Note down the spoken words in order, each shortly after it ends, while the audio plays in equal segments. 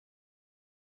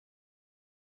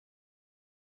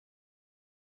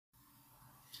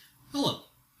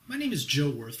name is Joe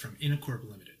Worth from Inacorp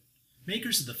Limited,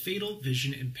 makers of the Fatal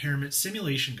Vision Impairment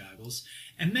Simulation Goggles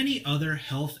and many other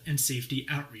health and safety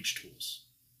outreach tools.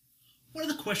 One of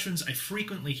the questions I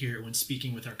frequently hear when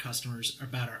speaking with our customers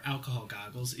about our alcohol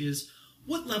goggles is,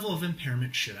 what level of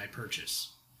impairment should I purchase?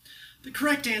 The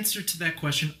correct answer to that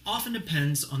question often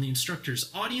depends on the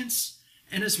instructor's audience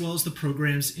and as well as the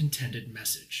program's intended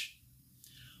message.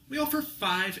 We offer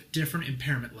 5 different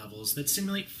impairment levels that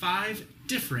simulate 5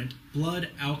 different blood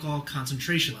alcohol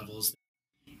concentration levels.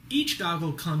 Each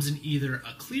goggle comes in either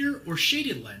a clear or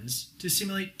shaded lens to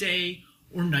simulate day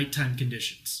or nighttime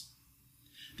conditions.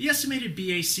 The estimated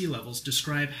BAC levels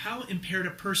describe how impaired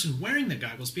a person wearing the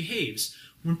goggles behaves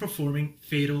when performing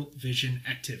fatal vision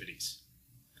activities.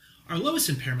 Our lowest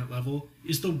impairment level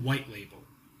is the white label.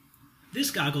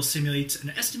 This goggle simulates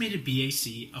an estimated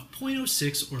BAC of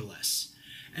 0.06 or less,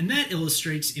 and that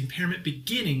illustrates impairment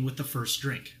beginning with the first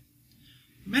drink.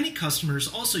 Many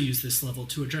customers also use this level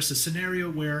to address a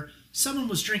scenario where someone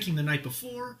was drinking the night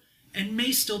before and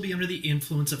may still be under the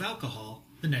influence of alcohol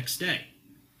the next day.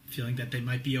 Feeling that they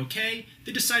might be okay,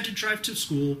 they decide to drive to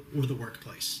school or the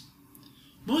workplace.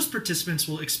 Most participants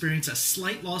will experience a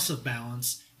slight loss of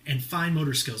balance and fine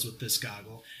motor skills with this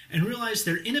goggle and realize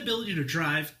their inability to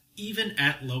drive even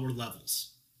at lower levels.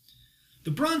 The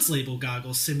bronze label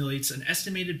goggle simulates an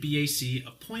estimated BAC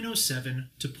of 0.07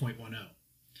 to 0.10.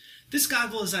 This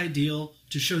goggle is ideal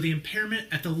to show the impairment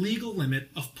at the legal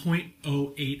limit of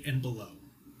 0.08 and below.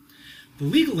 The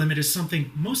legal limit is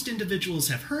something most individuals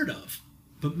have heard of,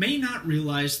 but may not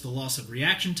realize the loss of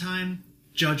reaction time,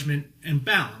 judgment, and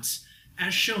balance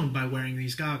as shown by wearing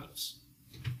these goggles.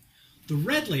 The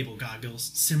red label goggles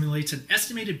simulates an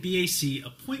estimated BAC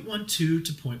of 0.12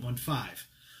 to 0.15,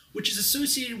 which is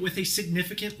associated with a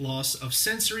significant loss of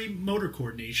sensory motor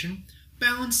coordination,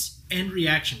 balance, and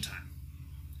reaction time.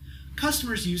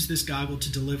 Customers use this goggle to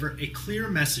deliver a clear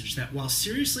message that while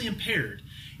seriously impaired,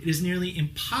 it is nearly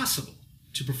impossible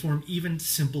to perform even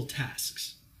simple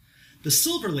tasks. The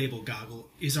silver label goggle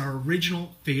is our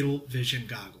original Fatal Vision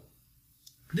goggle.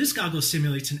 This goggle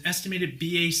simulates an estimated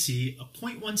BAC of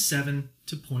 0.17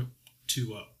 to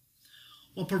 0.20.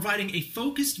 While providing a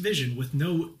focused vision with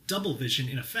no double vision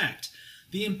in effect,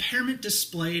 the impairment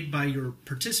displayed by your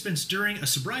participants during a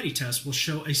sobriety test will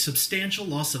show a substantial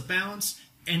loss of balance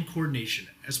and coordination,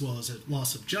 as well as a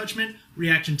loss of judgment,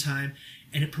 reaction time,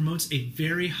 and it promotes a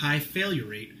very high failure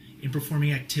rate in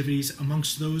performing activities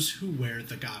amongst those who wear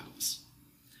the goggles.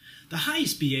 The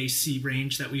highest BAC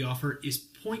range that we offer is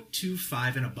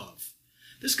 0.25 and above.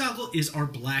 This goggle is our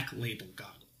black label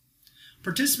goggle.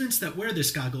 Participants that wear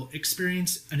this goggle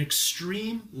experience an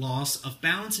extreme loss of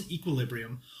balance and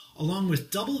equilibrium, along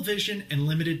with double vision and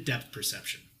limited depth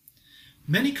perception.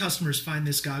 Many customers find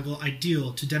this goggle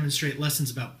ideal to demonstrate lessons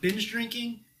about binge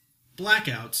drinking,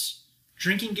 blackouts,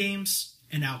 drinking games,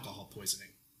 and alcohol poisoning.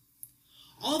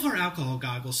 All of our alcohol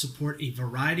goggles support a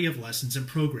variety of lessons and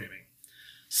programming.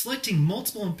 Selecting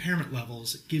multiple impairment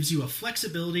levels gives you a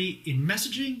flexibility in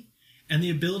messaging and the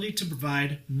ability to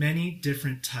provide many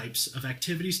different types of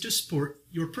activities to support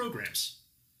your programs.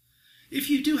 If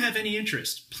you do have any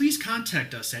interest, please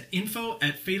contact us at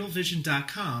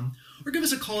info@fatalvision.com or give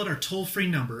us a call at our toll-free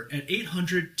number at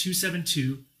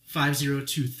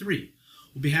 800-272-5023.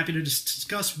 We'll be happy to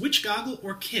discuss which goggle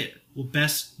or kit will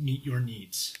best meet your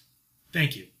needs.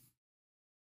 Thank you.